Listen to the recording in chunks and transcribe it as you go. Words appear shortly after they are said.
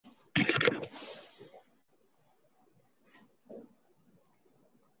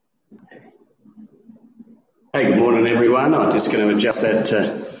morning, everyone. I'm just going to adjust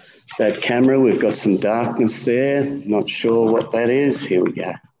that camera. We've got some darkness there. Not sure what that is. Here we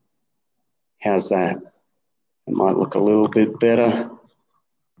go. How's that? It might look a little bit better.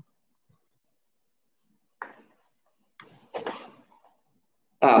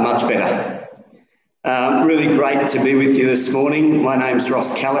 Much better. Really great to be with you this morning. My name's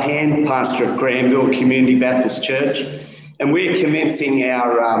Ross Callaghan, pastor of Granville Community Baptist Church, and we're commencing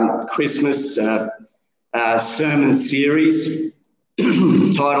our Christmas sermon series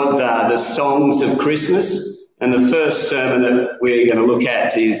titled The Songs of Christmas. And the first sermon that we're going to look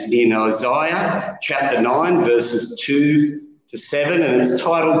at is in Isaiah chapter 9, verses 2 to 7, and it's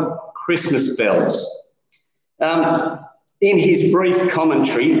titled Christmas Bells. In his brief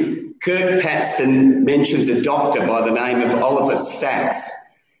commentary, Kirk Patson mentions a doctor by the name of Oliver Sacks,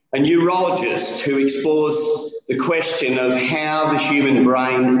 a neurologist who explores the question of how the human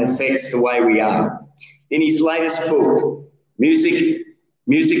brain affects the way we are. In his latest book,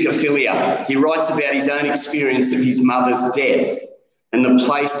 Musicophilia, he writes about his own experience of his mother's death and the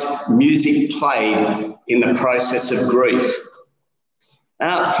place music played in the process of grief.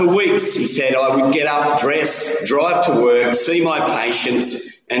 For weeks, he said, I would get up, dress, drive to work, see my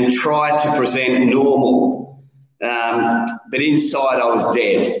patients and try to present normal. But inside I was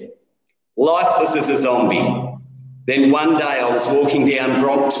dead, lifeless as a zombie. Then one day I was walking down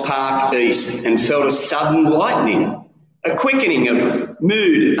Bronx Park East and felt a sudden lightening, a quickening of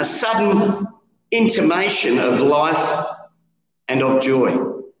mood, a sudden intimation of life and of joy.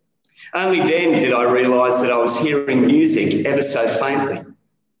 Only then did I realise that I was hearing music ever so faintly.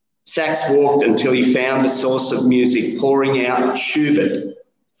 Sacks walked until he found the source of music pouring out Schubert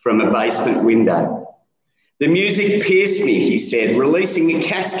from a basement window. The music pierced me, he said, releasing a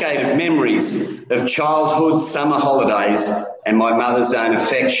cascade of memories of childhood summer holidays and my mother's own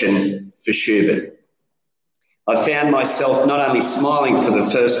affection for Schubert. I found myself not only smiling for the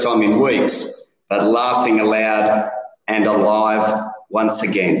first time in weeks, but laughing aloud and alive once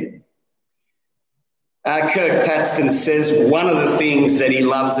again. Kirk Patson says one of the things that he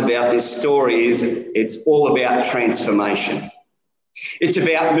loves about this story is it's all about transformation. It's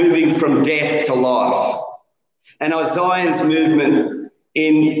about moving from death to life. And Isaiah's movement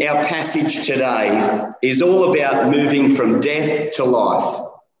in our passage today is all about moving from death to life.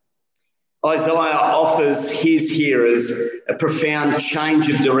 Isaiah offers his hearers a profound change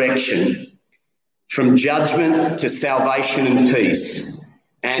of direction from judgment to salvation and peace.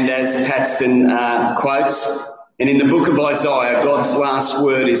 And as Patson quotes, and in the book of Isaiah, God's last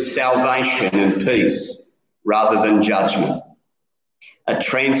word is salvation and peace rather than judgment. A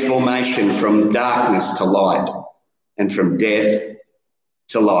transformation from darkness to light and from death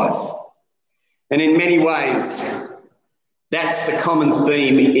to life. And in many ways, that's the common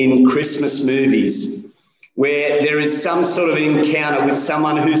theme in Christmas movies, where there is some sort of encounter with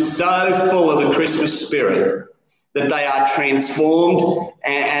someone who's so full of the Christmas spirit that they are transformed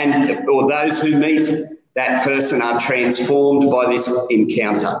or those who meet that person are transformed by this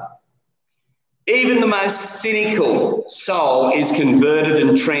encounter. Even the most cynical soul is converted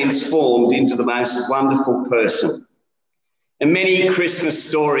and transformed into the most wonderful person. And many Christmas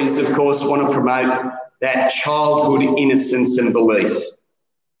stories, of course, want to promote that childhood innocence and belief.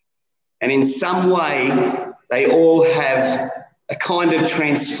 And in some way, they all have a kind of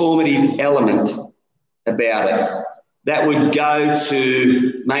transformative element about it that would go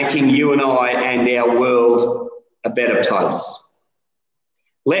to making you and I and our world a better place.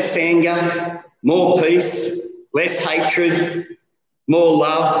 Less anger, more peace, less hatred, more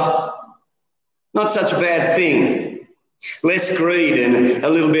love. Not such a bad thing. Less greed and a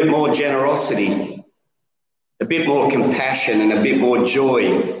little bit more generosity, a bit more compassion and a bit more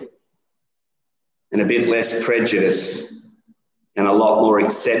joy, and a bit less prejudice and a lot more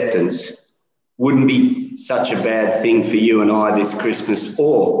acceptance wouldn't be such a bad thing for you and I this Christmas,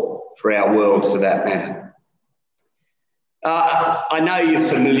 or for our world for that matter. I know you're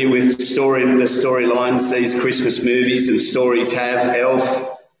familiar with the storylines these Christmas movies and stories have.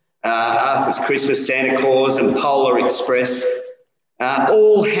 Elf, Arthur's Christmas, Santa Claus and Polar Express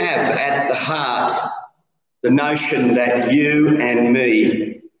all have at the heart the notion that you and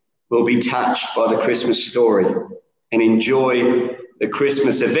me will be touched by the Christmas story and enjoy the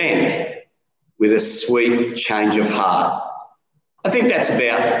Christmas event with a sweet change of heart. I think that's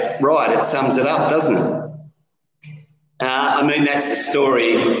about right. It sums it up, doesn't it? That's the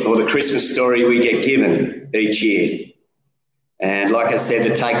story, or the Christmas story we get given each year. And like I said,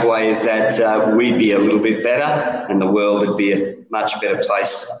 the takeaway is that we'd be a little bit better and the world would be a much better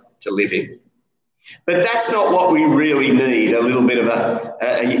place to live in. But that's not what we really need, a little bit of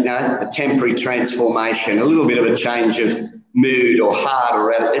a temporary transformation, a little bit of a change of mood or heart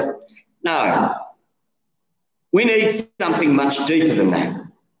or attitude. No. We need something much deeper than that,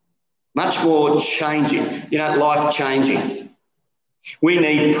 much more changing, life-changing. We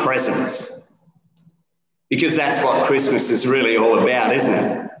need presence, because that's what Christmas is really all about, isn't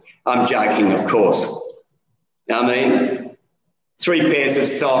it? I'm joking, of course. I mean, 3 pairs of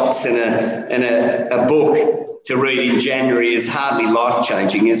socks and a book to read in January is hardly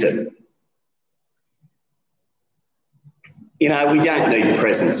life-changing, is it? We don't need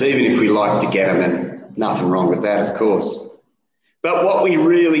presents, even if we like to get them, and nothing wrong with that, of course. But what we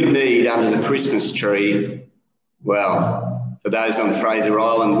really need under the Christmas tree, well, for those on Fraser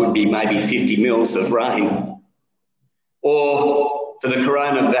Island, would be maybe 50 mils of rain, or for the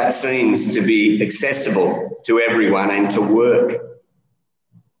corona vaccines to be accessible to everyone and to work,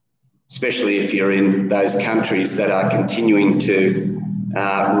 especially if you're in those countries that are continuing to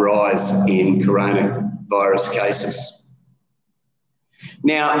rise in coronavirus cases.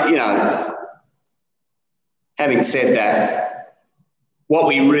 Now, having said that, what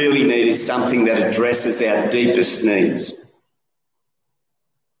we really need is something that addresses our deepest needs,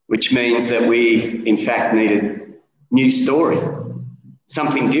 which means that we, in fact, need a new story,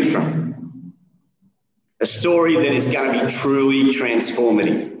 something different, a story that is going to be truly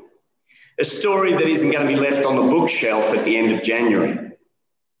transformative, a story that isn't going to be left on the bookshelf at the end of January.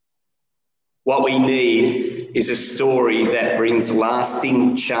 What we need is a story that brings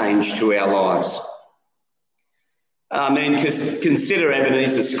lasting change to our lives. Because consider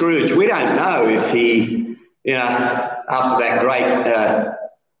Ebenezer Scrooge. We don't know if he, after that great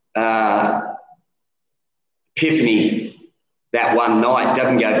epiphany that one night,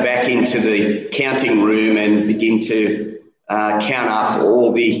 doesn't go back into the counting room and begin to count up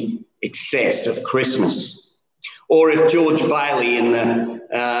all the excess of Christmas. Or if George Bailey in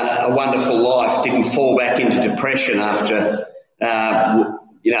A Wonderful Life didn't fall back into depression after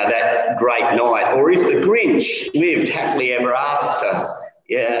that great night, or if the Grinch lived happily ever after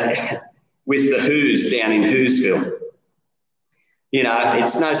with the Who's down in Whoville.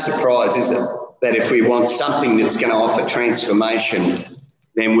 It's no surprise, is it, that if we want something that's going to offer transformation,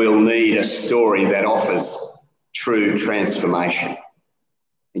 then we'll need a story that offers true transformation.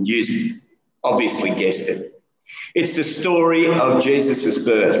 And you obviously guessed it. It's the story of Jesus'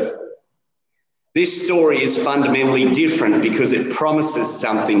 birth. This story is fundamentally different because it promises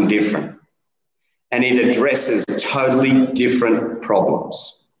something different, and it addresses totally different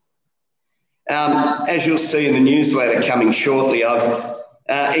problems. As you'll see in the newsletter coming shortly, I've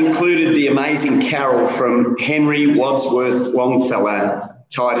included the amazing carol from Henry Wadsworth Longfellow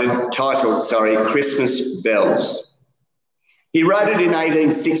titled Christmas Bells. He wrote it in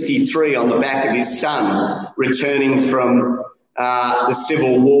 1863 on the back of his son returning from the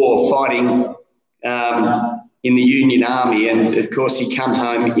Civil War, fighting in the Union Army, and of course he come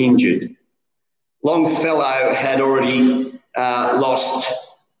home injured. Longfellow had already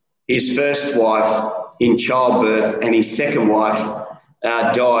lost his first wife in childbirth, and his second wife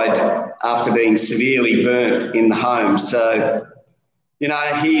died after being severely burnt in the home. So,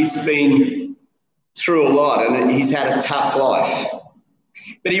 he's been through a lot and he's had a tough life.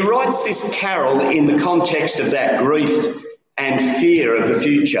 But he writes this carol in the context of that grief and fear of the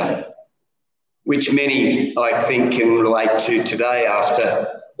future, which many, I think, can relate to today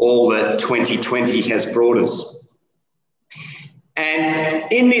after all that 2020 has brought us. And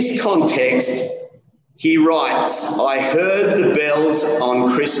in this context, he writes, "I heard the bells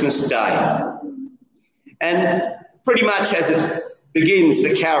on Christmas Day." And pretty much as it begins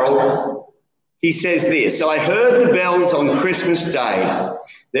the carol, he says this: "I heard the bells on Christmas Day,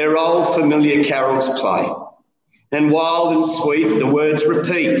 their old familiar carols play, and wild and sweet the words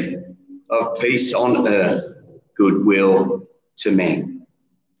repeat, of peace on earth, goodwill to men."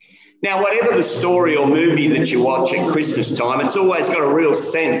 Now, whatever the story or movie that you watch at Christmas time, it's always got a real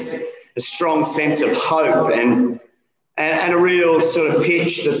sense, a strong sense of hope and a real sort of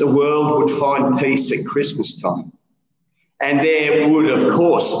pitch that the world would find peace at Christmas time. And there would, of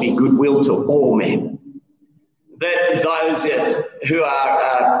course, be goodwill to all men. That those who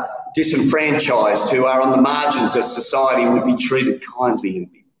are disenfranchised, who are on the margins of society, would be treated kindly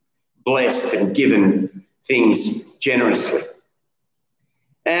and be blessed and given things generously.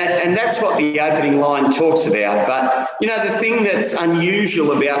 And that's what the opening line talks about. But, the thing that's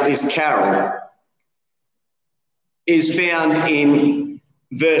unusual about this carol is found in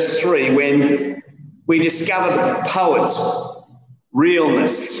verse 3, when we discover the poet's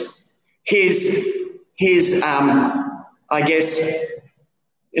realness, his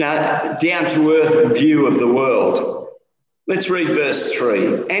down-to-earth view of the world. Let's read verse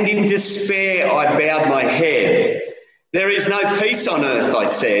 3. And in despair I bowed my head. There is no peace on earth, I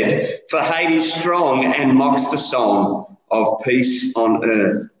said, for hate is strong and mocks the song of peace on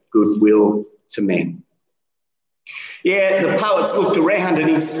earth, goodwill to men. Yeah, the poet's looked around and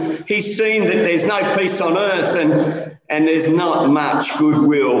he's seen that there's no peace on earth and there's not much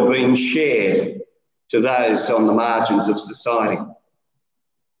goodwill being shared to those on the margins of society.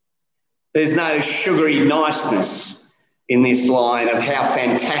 There's no sugary niceness in this line of how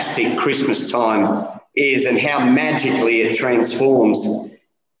fantastic Christmas time is and how magically it transforms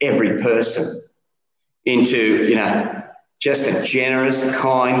every person into, just a generous,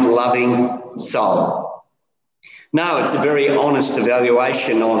 kind, loving soul. No, it's a very honest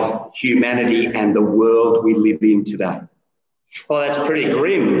evaluation of humanity and the world we live in today. Well, that's pretty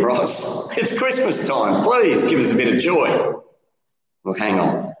grim, Ross. It's Christmas time. Please give us a bit of joy. Well, hang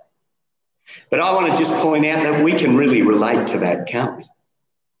on. But I want to just point out that we can really relate to that, can't we?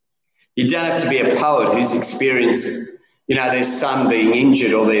 You don't have to be a poet who's experienced, their son being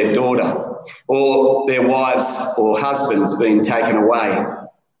injured or their daughter or their wives or husbands being taken away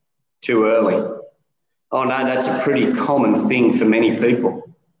too early. Oh, no, that's a pretty common thing for many people.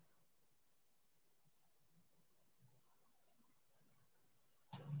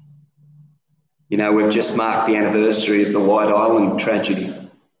 We've just marked the anniversary of the White Island tragedy.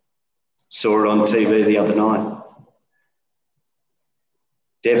 Saw it on TV the other night.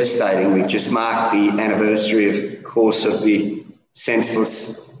 Devastating. We've just marked the anniversary, of course, of the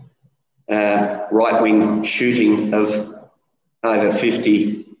senseless right-wing shooting of over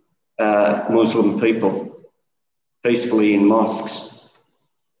 50 Muslim people peacefully in mosques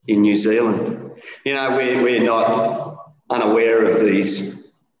in New Zealand. We're not unaware of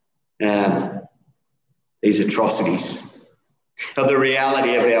these atrocities. Of the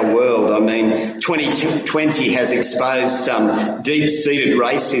reality of our world. 2020 has exposed some deep-seated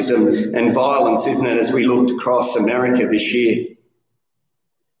racism and violence, isn't it, as we looked across America this year.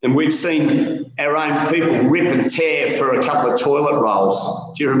 And we've seen our own people rip and tear for a couple of toilet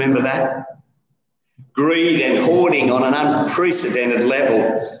rolls. Do you remember that? Greed and hoarding on an unprecedented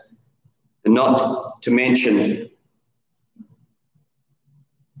level, and not to mention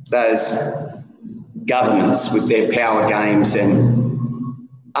those governments with their power games and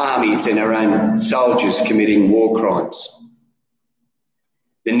armies and our own soldiers committing war crimes.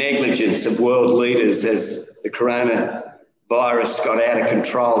 The negligence of world leaders as the coronavirus got out of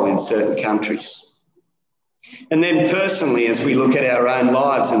control in certain countries. And then personally, as we look at our own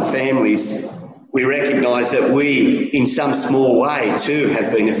lives and families, we recognise that we, in some small way too,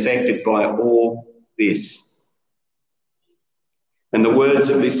 have been affected by all this. And the words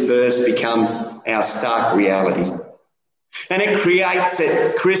of this verse become our stark reality. And it creates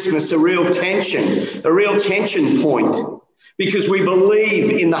at Christmas a real tension point, because we believe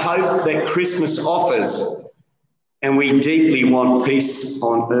in the hope that Christmas offers, and we deeply want peace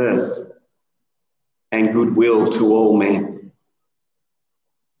on earth and goodwill to all men.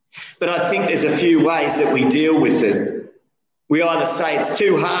 But I think there's a few ways that we deal with it. We either say it's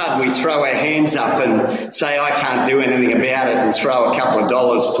too hard, we throw our hands up and say, I can't do anything about it, and throw a couple of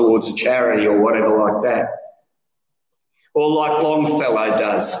dollars towards a charity or whatever like that. Or like Longfellow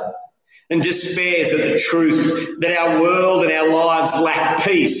does, and despairs at the truth that our world and our lives lack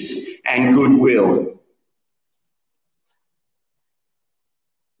peace and goodwill.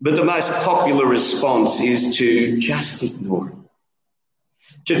 But the most popular response is to just ignore it.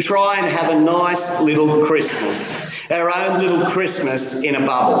 To try and have a nice little Christmas, our own little Christmas in a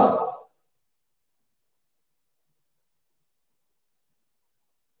bubble.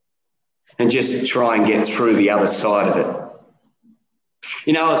 And just try and get through the other side of it.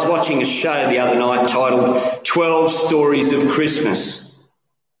 I was watching a show the other night titled 12 Stories of Christmas.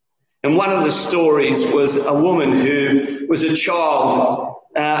 And one of the stories was a woman who was a child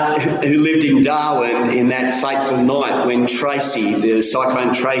who lived in Darwin in that fateful night when the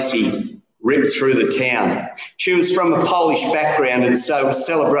Cyclone Tracy, ripped through the town. She was from a Polish background and so was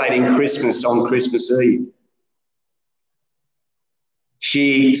celebrating Christmas on Christmas Eve.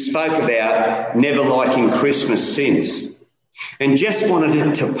 She spoke about never liking Christmas since and just wanted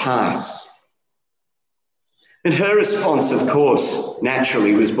it to pass. And her response, of course,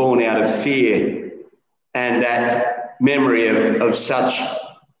 naturally was born out of fear and that memory of such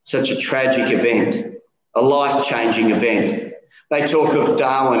a tragic event, a life-changing event. They talk of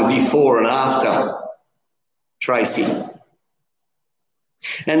Darwin before and after Tracy.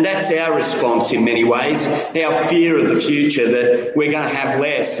 And that's our response in many ways, our fear of the future, that we're going to have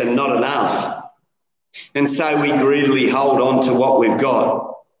less and not enough. And so we greedily hold on to what we've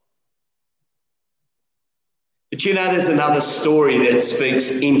got But you know, there's another story that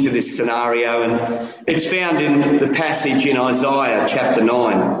speaks into this scenario, and it's found in the passage in Isaiah chapter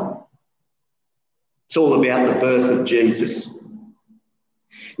 9. It's all about the birth of Jesus.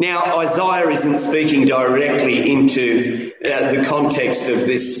 Now, Isaiah isn't speaking directly into the context of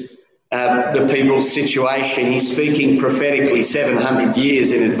this, the people's situation. He's speaking prophetically 700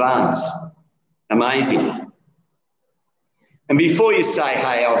 years in advance. Amazing. And before you say,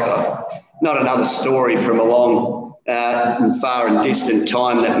 hey, I've not another story from a long and far and distant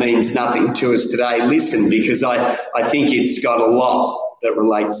time that means nothing to us today, listen, because I think it's got a lot that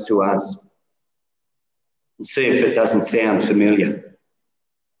relates to us. And see if it doesn't sound familiar.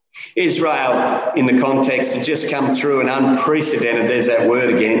 Israel, in the context, had just come through an unprecedented, there's that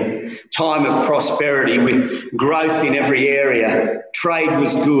word again, time of prosperity with growth in every area. Trade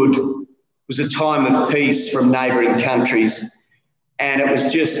was good. It was a time of peace from neighbouring countries. And it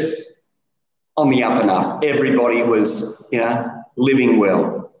was just on the up and up. Everybody was, living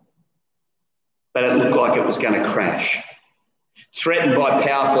well. But it looked like it was going to crash. Threatened by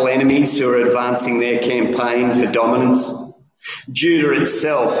powerful enemies who are advancing their campaign for dominance. Judah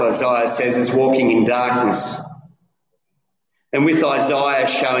itself, Isaiah says, is walking in darkness. And with Isaiah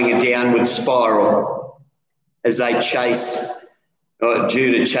showing a downward spiral as they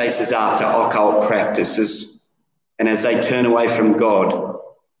Judah chases after occult practices. And as they turn away from God,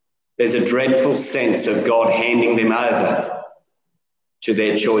 there's a dreadful sense of God handing them over to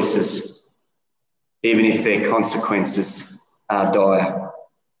their choices, even if their consequences are dire.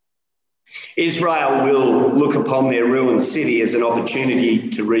 Israel will look upon their ruined city as an opportunity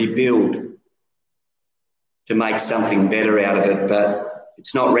to rebuild, to make something better out of it, but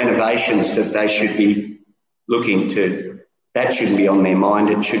it's not renovations that they should be looking to. That shouldn't be on their mind.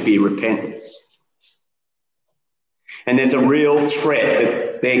 It should be repentance. And there's a real threat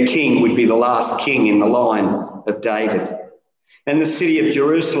that their king would be the last king in the line of David. And the city of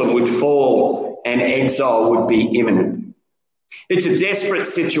Jerusalem would fall and exile would be imminent. It's a desperate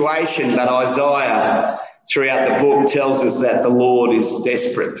situation, but Isaiah, throughout the book, tells us that the Lord is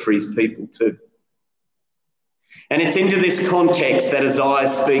desperate for his people too. And it's into this context that Isaiah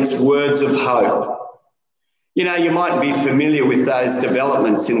speaks words of hope. You know, you might be familiar with those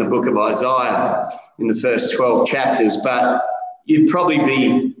developments in the book of Isaiah in the first 12 chapters, but you'd probably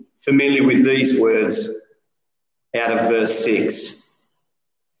be familiar with these words out of verse 6.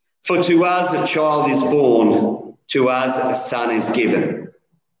 For to us a child is born, to us a son is given.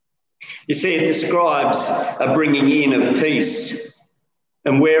 You see, it describes a bringing in of peace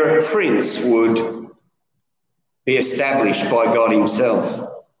and where a prince would be established by God himself.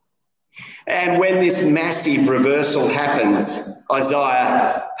 And when this massive reversal happens,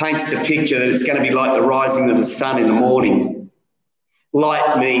 Isaiah paints the picture that it's going to be like the rising of the sun in the morning.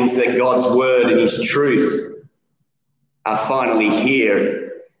 Light means that God's word and his truth are finally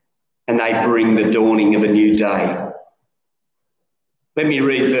here, and they bring the dawning of a new day. Let me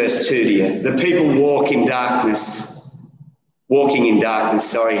read verse 2 to you. The people walking in darkness,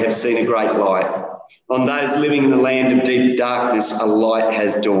 have seen a great light. On those living in the land of deep darkness, a light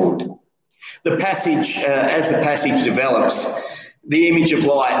has dawned. The passage, as the passage develops, the image of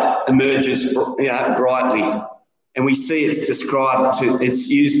light emerges, brightly, and we see it's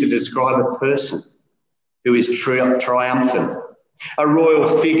used to describe a person who is triumphant, a royal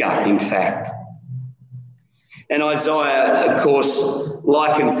figure, in fact. And Isaiah, of course,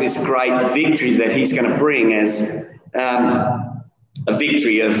 likens this great victory that he's going to bring as a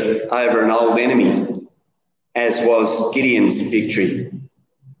victory over an old enemy, as was Gideon's victory.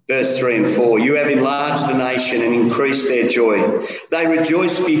 Verse 3 and 4, you have enlarged the nation and increased their joy. They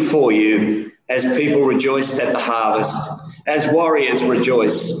rejoice before you as people rejoiced at the harvest, as warriors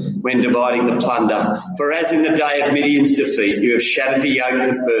rejoice when dividing the plunder. For as in the day of Midian's defeat, you have shattered the yoke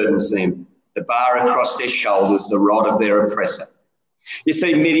that burdens them, the bar across their shoulders, the rod of their oppressor. You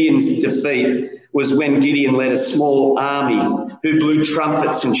see, Midian's defeat was when Gideon led a small army who blew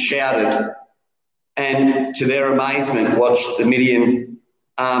trumpets and shouted, and to their amazement watched the Midian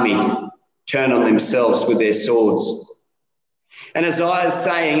army turn on themselves with their swords. And Isaiah is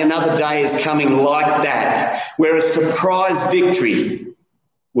saying another day is coming like that, where a surprise victory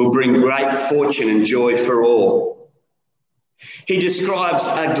will bring great fortune and joy for all. He describes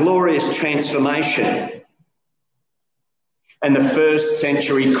a glorious transformation. And the first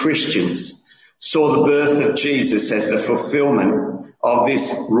century Christians saw the birth of Jesus as the fulfillment of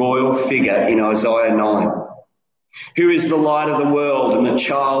this royal figure in Isaiah 9. Who is the light of the world and the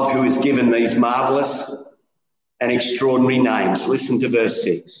child who is given these marvellous and extraordinary names. Listen to verse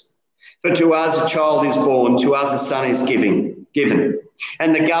 6. For to us a child is born, to us a son is given,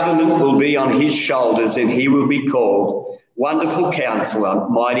 And the government will be on his shoulders, and he will be called Wonderful Counselor,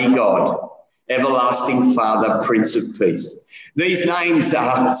 Mighty God, Everlasting Father, Prince of Peace. These names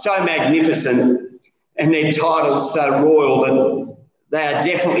are so magnificent and their titles so royal that they are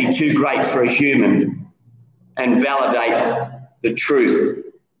definitely too great for a human, and validate the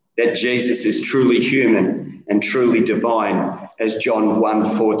truth that Jesus is truly human and truly divine, as John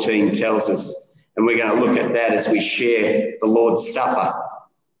 1:14 tells us. And we're going to look at that as we share the Lord's Supper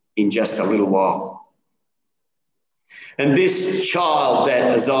in just a little while. And this child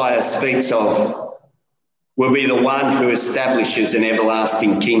that Isaiah speaks of will be the one who establishes an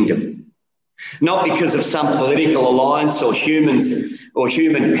everlasting kingdom. Not because of some political alliance or humans or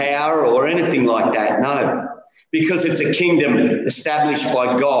human power or anything like that, no. Because it's a kingdom established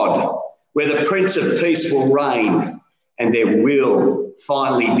by God, where the Prince of Peace will reign, and there will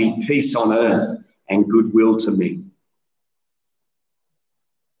finally be peace on earth and goodwill to men.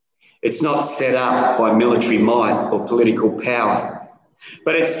 It's not set up by military might or political power,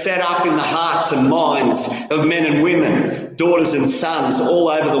 but it's set up in the hearts and minds of men and women, daughters and sons all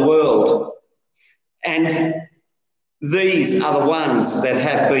over the world. And these are the ones that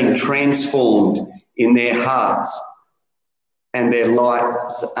have been transformed in their hearts, and their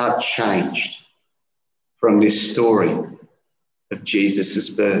lives are changed from this story of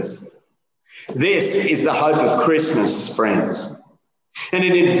Jesus' birth. This is the hope of Christmas, friends, and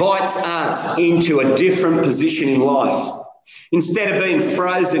it invites us into a different position in life. Instead of being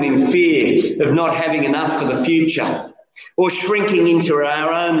frozen in fear of not having enough for the future, or shrinking into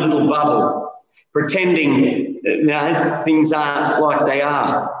our own little bubble, pretending things aren't like they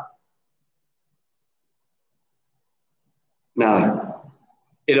are. No,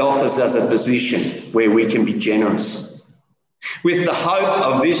 it offers us a position where we can be generous. With the hope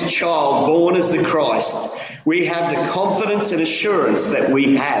of this child born as the Christ, we have the confidence and assurance that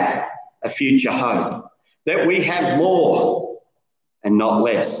we have a future hope, that we have more and not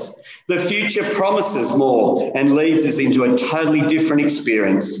less. The future promises more and leads us into a totally different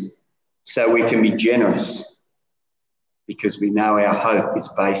experience, so we can be generous because we know our hope is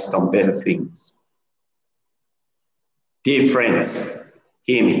based on better things. Dear friends,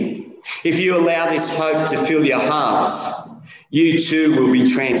 hear me. If you allow this hope to fill your hearts, you too will be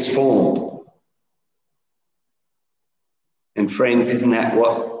transformed. And friends, isn't that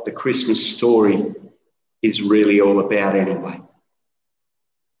what the Christmas story is really all about anyway?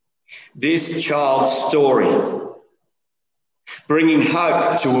 This child's story, bringing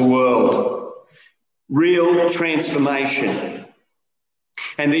hope to a world, real transformation.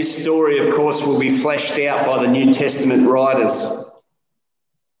 And this story, of course, will be fleshed out by the New Testament writers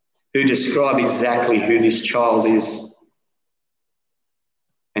who describe exactly who this child is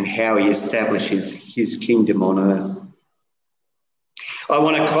and how he establishes his kingdom on earth. I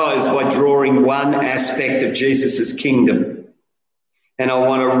want to close by drawing one aspect of Jesus' kingdom, and I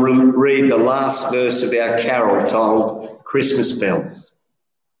want to read the last verse of our carol titled Christmas Bells.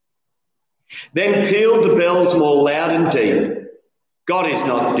 Then pealed the bells more loud and deep. God is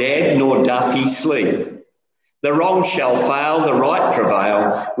not dead, nor doth he sleep. The wrong shall fail, the right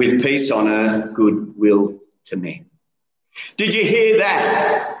prevail, with peace on earth, goodwill to men. Did you hear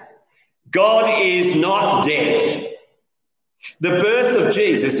that? God is not dead. The birth of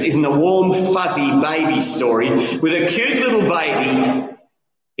Jesus isn't a warm, fuzzy baby story with a cute little baby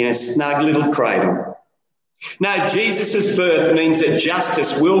in a snug little cradle. No, Jesus' birth means that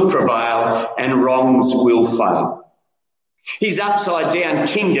justice will prevail and wrongs will fail. His upside-down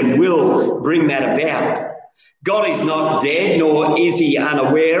kingdom will bring that about. God is not dead, nor is he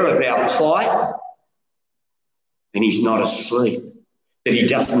unaware of our plight. And he's not asleep, that he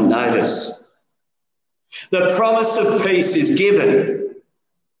doesn't notice. The promise of peace is given,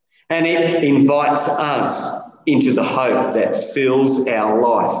 and it invites us into the hope that fills our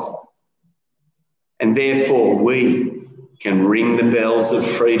life. And therefore, we can ring the bells of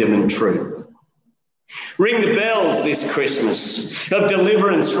freedom and truth. Ring the bells this Christmas of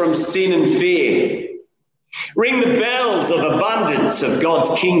deliverance from sin and fear. Ring the bells of abundance of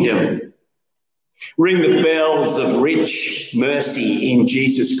God's kingdom. Ring the bells of rich mercy in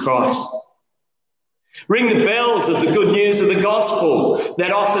Jesus Christ. Ring the bells of the good news of the gospel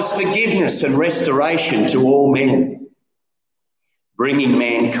that offers forgiveness and restoration to all men, bringing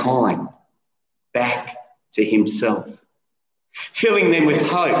mankind back to himself, filling them with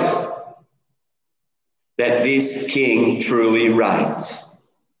hope that this King truly reigns.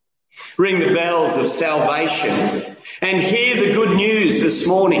 Ring the bells of salvation and hear the good news this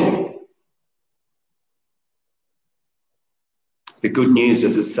morning. The good news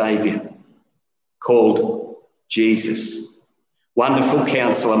of the Saviour called Jesus, Wonderful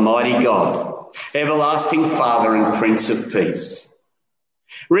Counselor, Mighty God, Everlasting Father and Prince of Peace.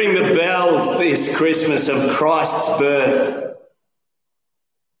 Ring the bells this Christmas of Christ's birth,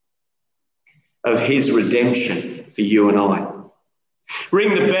 of his redemption for you and I.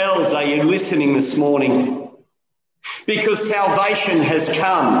 Ring the bells, are you listening this morning? Because salvation has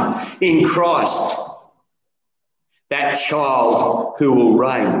come in Christ, that child who will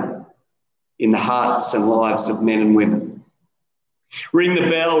reign in the hearts and lives of men and women. Ring the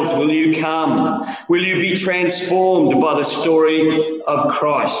bells, will you come? Will you be transformed by the story of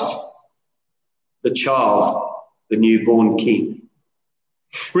Christ, the child, the newborn King?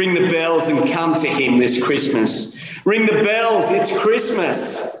 Ring the bells and come to him this Christmas. Ring the bells, it's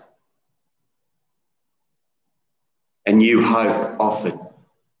Christmas. A new hope offered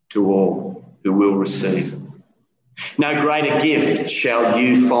to all who will receive. No greater gift shall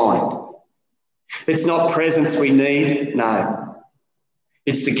you find. It's not presents we need, no.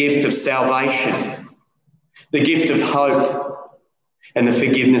 It's the gift of salvation, the gift of hope and the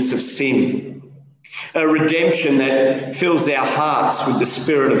forgiveness of sin. A redemption that fills our hearts with the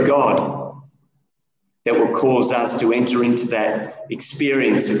Spirit of God, that will cause us to enter into that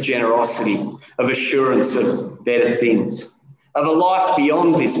experience of generosity, of assurance of better things, of a life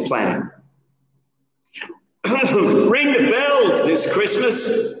beyond this planet. Ring the bells this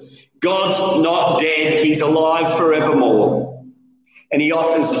Christmas. God's not dead, he's alive forevermore. And he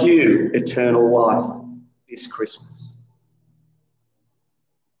offers you eternal life this Christmas.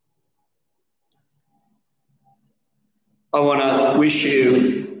 I want to wish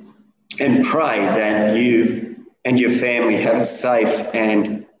you and pray that you and your family have a safe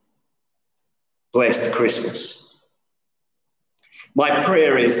and blessed Christmas. My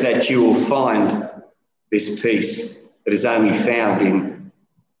prayer is that you will find this peace that is only found in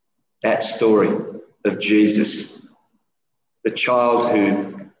that story of Jesus, the child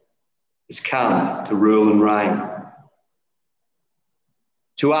who has come to rule and reign,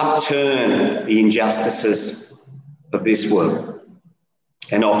 to upturn the injustices of this world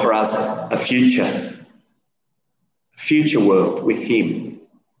and offer us a future world with him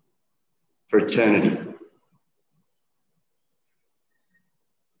for eternity.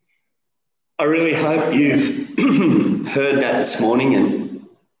 I really hope you've heard that this morning and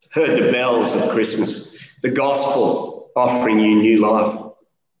heard the bells of Christmas, the gospel offering you new life.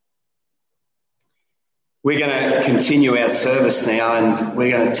 We're going to continue our service now and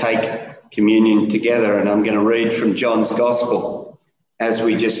we're going to take communion together, and I'm going to read from John's gospel as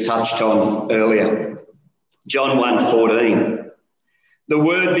we just touched on earlier. John 1:14. The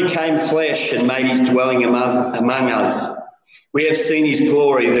Word became flesh and made his dwelling among us. We have seen his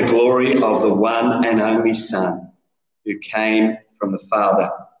glory, the glory of the one and only Son, who came from the Father,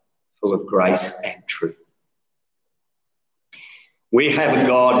 full of grace and truth. We have a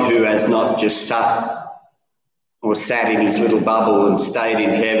God who has not just sat in his little bubble and stayed in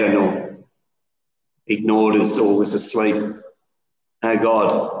heaven or ignored us or was asleep. No,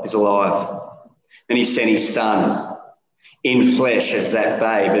 God is alive. And he sent his Son in flesh as that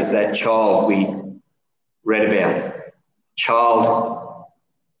babe, as that child we read about. Child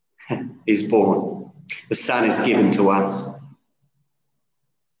is born. The Son is given to us.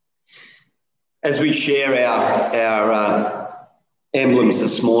 As we share our emblems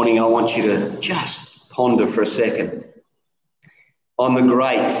this morning, I want you to just ponder for a second on the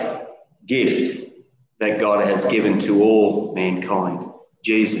great gift that God has given to all mankind,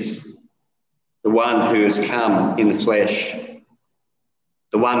 Jesus, the one who has come in the flesh,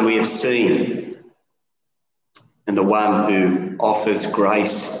 the one we have seen, and the one who offers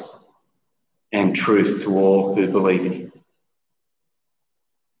grace and truth to all who believe in him.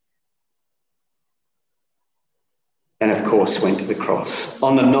 And of course went to the cross.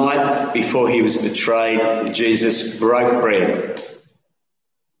 On the night before he was betrayed, Jesus broke bread,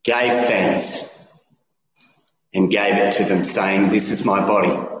 gave thanks, and gave it to them, saying, "This is my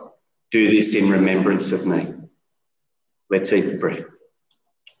body. Do this in remembrance of me." Let's eat the bread.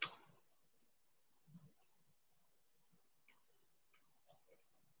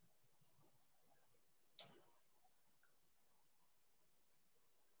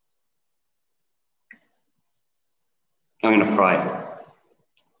 I'm going to pray.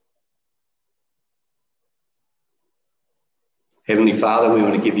 Heavenly Father, we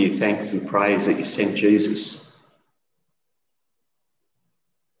want to give you thanks and praise that you sent Jesus,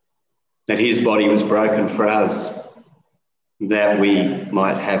 that his body was broken for us, that we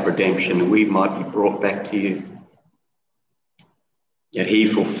might have redemption, that we might be brought back to you. Yet he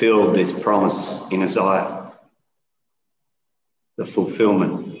fulfilled this promise in Isaiah, the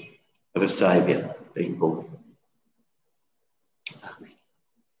fulfillment of a Saviour being born.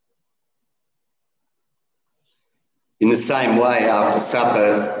 In the same way, after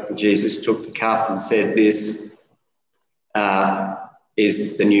supper, Jesus took the cup and said, "This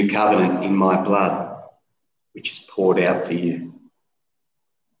is the new covenant in my blood, which is poured out for you."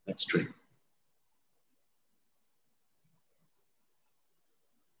 Let's drink.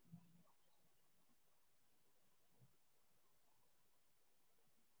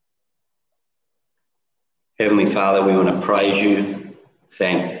 Heavenly Father, we want to praise you,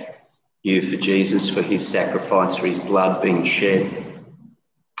 thank you for Jesus, for his sacrifice, for his blood being shed,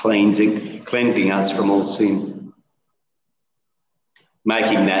 cleansing us from all sin,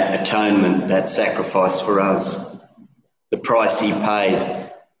 making that atonement, that sacrifice for us. The price he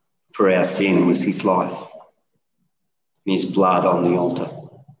paid for our sin was his life and his blood on the altar.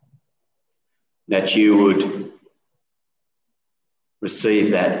 That you would receive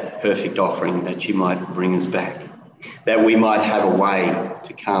that perfect offering, that you might bring us back, that we might have a way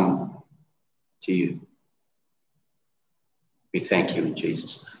to come to you. We thank you in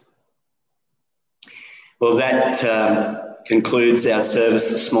Jesus' name. Well, that concludes our service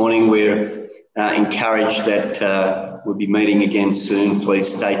this morning. We're encouraged that we'll be meeting again soon. Please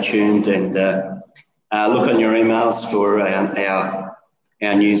stay tuned and look on your emails for our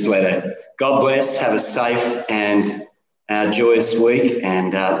newsletter. God bless, have a safe and joyous week,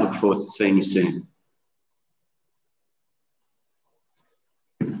 and look forward to seeing you soon.